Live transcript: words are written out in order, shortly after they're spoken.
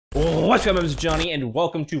What's up, it's Johnny, and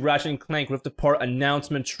welcome to Ratchet and Clank Rift Apart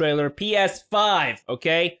announcement trailer PS5,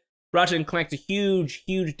 okay? Ratchet and Clank's a huge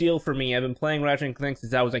deal for me. I've been playing Ratchet and Clank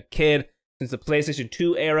since I was a kid, since the PlayStation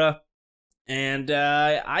 2 era, and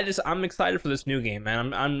I'm excited for this new game,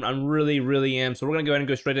 man. I'm really am. So we're gonna go ahead and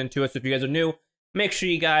go straight into it. So if you guys are new, make sure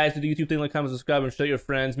you guys do the YouTube thing, like, comment, subscribe, and show your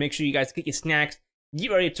friends. Make sure you guys get your snacks,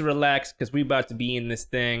 get ready to relax, because we're about to be in this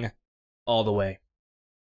thing all the way.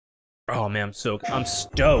 Oh man, I'm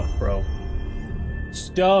stoked, bro.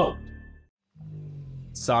 Stoked.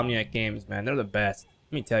 Insomniac games, man, they're the best.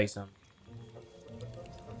 Let me tell you something.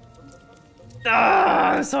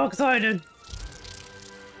 Ah, I'm so excited.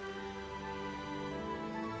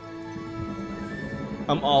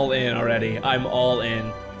 I'm all in already. I'm all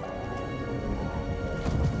in.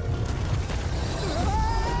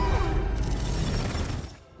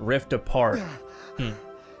 Rift Apart.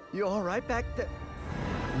 You all right back there?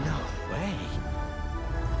 No way.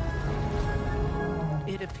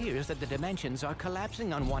 It appears that the dimensions are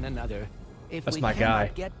collapsing on one another. If That's we my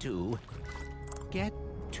cannot guy. get to...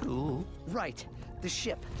 Right, the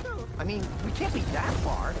ship. I mean, we can't be that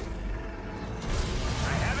far.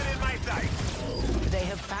 I have it in my sight. They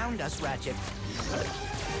have found us, Ratchet.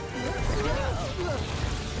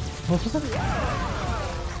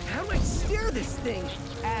 How do I steer this thing?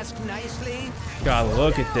 Ask nicely. God,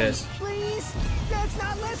 look at this. Please? Dad's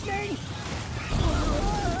not listening!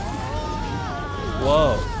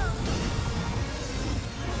 Whoa.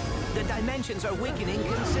 The dimensions are weakening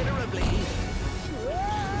considerably.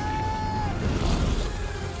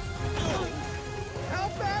 How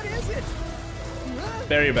bad is it?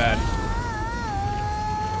 Very bad.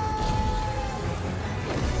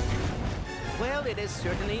 Well, it is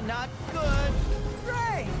certainly not good.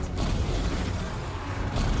 Great!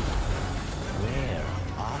 Where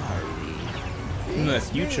are we? In the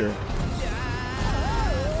future.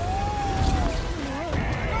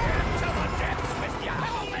 To the depths with ya!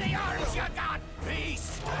 How many arms you got,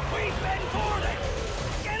 beast? We've been boarded!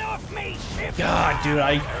 Get off me, ship! God, dude,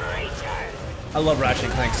 I love Ratchet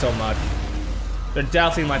and Clank so much. They're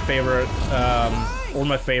definitely my favorite, one of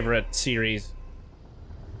my favorite series.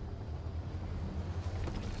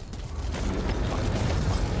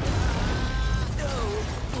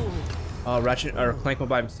 Oh, Ratchet or Clank went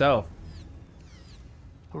by himself.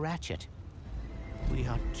 Ratchet. We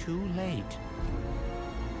are too late.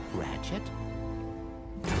 Ratchet?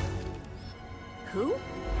 Who?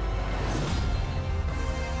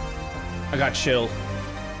 I got chilled.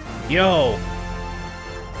 Yo.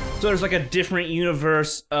 So there's like a different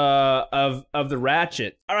universe of the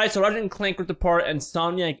Ratchet. All right, so Ratchet and Clank Rift Apart and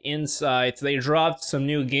Insomniac Insights. They dropped some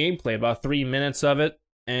new gameplay, about 3 minutes of it.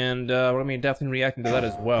 And we're gonna be definitely reacting to that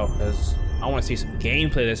as well, because I want to see some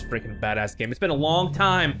gameplay of this freaking badass game. It's been a long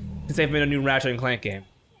time since they've made a new Ratchet and Clank game.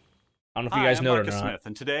 I don't know if you guys know it or Marcus not. Smith,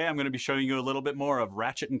 and today I'm going to be showing you a little bit more of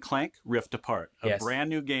Ratchet and Clank Rift Apart, a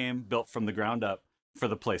brand new game built from the ground up for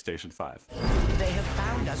the PlayStation 5. They have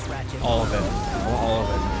found us, Ratchet. All of it. All of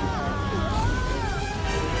it.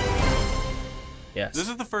 Yes. This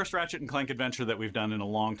is the first Ratchet and Clank adventure that we've done in a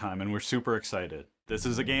long time, and we're super excited. This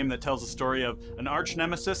is a game that tells the story of an arch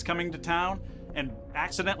nemesis coming to town and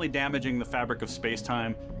accidentally damaging the fabric of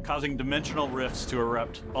space-time, causing dimensional rifts to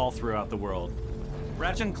erupt all throughout the world.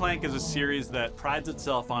 Ratchet and Clank is a series that prides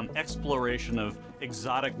itself on exploration of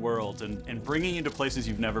exotic worlds and bringing you to places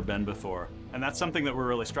you've never been before. And that's something that we're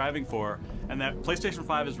really striving for, and that PlayStation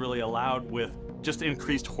 5 is really allowed with just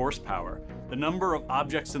increased horsepower. The number of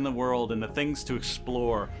objects in the world and the things to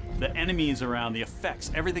explore, the enemies around, the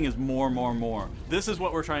effects, everything is more. This is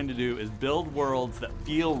what we're trying to do, is build worlds that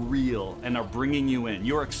feel real and are bringing you in.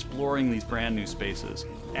 You're exploring these brand new spaces.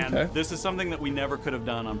 And this is something that we never could have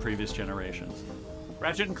done on previous generations.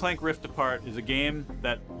 Ratchet and Clank Rift Apart is a game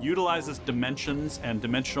that utilizes dimensions and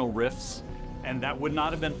dimensional rifts, and that would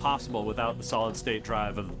not have been possible without the solid-state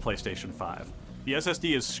drive of the PlayStation 5. The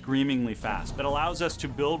SSD is screamingly fast. It allows us to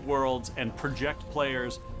build worlds and project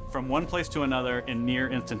players from one place to another in near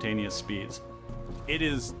instantaneous speeds. It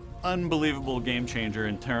is unbelievable game changer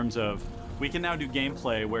in terms of we can now do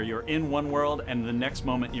gameplay where you're in one world and the next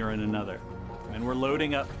moment you're in another. And we're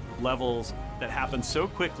loading up levels that happen so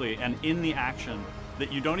quickly and in the action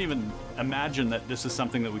that you don't even imagine that this is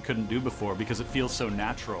something that we couldn't do before because it feels so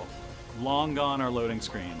natural. Long gone are loading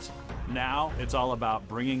screens. Now it's all about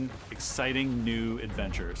bringing exciting new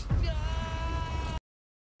adventures.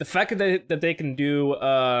 The fact that they can do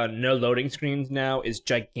no loading screens now is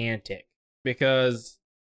gigantic, because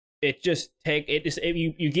you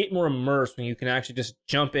get more immersed when you can actually just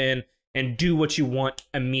jump in and do what you want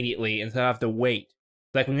immediately instead of have to wait.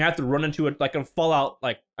 Like when you have to run into it, like in Fallout,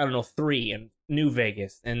 like I don't know, 3 and New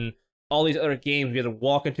Vegas and all these other games, you have to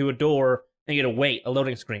walk into a door and you gotta wait a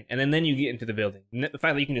loading screen, and then you get into the building. And the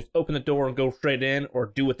fact that you can just open the door and go straight in, or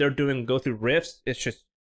do what they're doing and go through rifts, it's just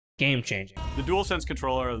game changing. The DualSense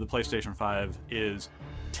controller of the PlayStation 5 is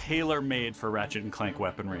tailor-made for Ratchet and Clank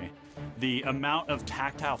weaponry. The amount of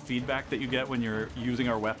tactile feedback that you get when you're using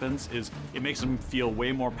our weapons it makes them feel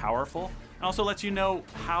way more powerful, and also lets you know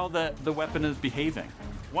how the weapon is behaving.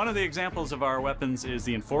 One of the examples of our weapons is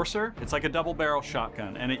the Enforcer. It's like a double-barrel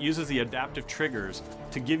shotgun, and it uses the adaptive triggers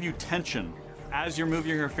to give you tension. As you're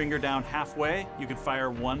moving your finger down halfway, you can fire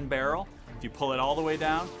one barrel. If you pull it all the way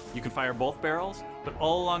down, you can fire both barrels, but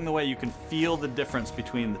all along the way you can feel the difference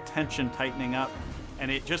between the tension tightening up, and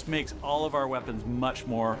it just makes all of our weapons much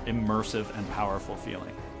more immersive and powerful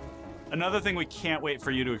feeling. Another thing we can't wait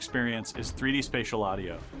for you to experience is 3D spatial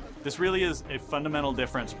audio. This really is a fundamental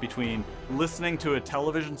difference between listening to a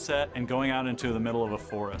television set and going out into the middle of a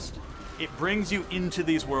forest. It brings you into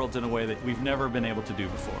these worlds in a way that we've never been able to do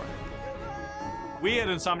before. We at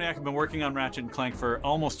Insomniac have been working on Ratchet and Clank for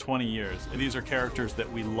almost 20 years. These are characters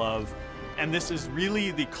that we love, and this is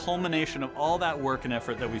really the culmination of all that work and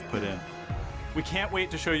effort that we've put in. We can't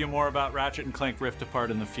wait to show you more about Ratchet and Clank Rift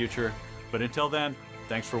Apart in the future, but until then,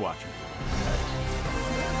 thanks for watching.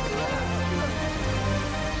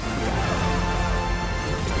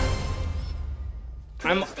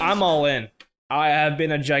 I'm all in. I have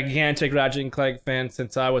been a gigantic Ratchet and Clank fan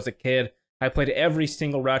since I was a kid. I played every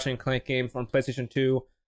single Ratchet and Clank game from PlayStation 2.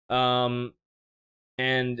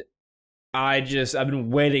 And I've been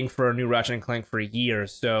waiting for a new Ratchet and Clank for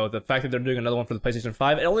years. So the fact that they're doing another one for the PlayStation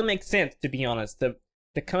 5, it only makes sense, to be honest. To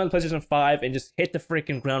come on the PlayStation 5 and just hit the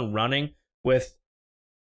freaking ground running with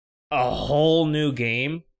a whole new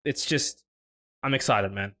game. It's just, I'm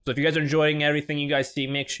excited, man. So if you guys are enjoying everything you guys see,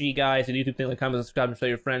 make sure you guys hit the YouTube thing, like, comment, subscribe, and show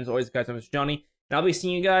your friends. Always, guys, I'm Johnny, and I'll be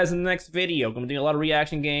seeing you guys in the next video. I'm going to be doing a lot of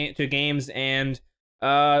reaction to games, and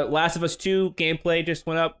Last of Us 2 gameplay just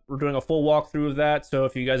went up. We're doing a full walkthrough of that, so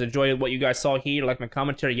if you guys enjoyed what you guys saw here, like my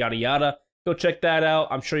commentary, yada yada, go check that out.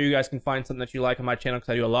 I'm sure you guys can find something that you like on my channel,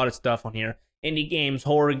 because I do a lot of stuff on here. Indie games,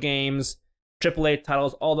 horror games, AAA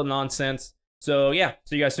titles, all the nonsense. So yeah,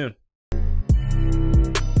 see you guys soon.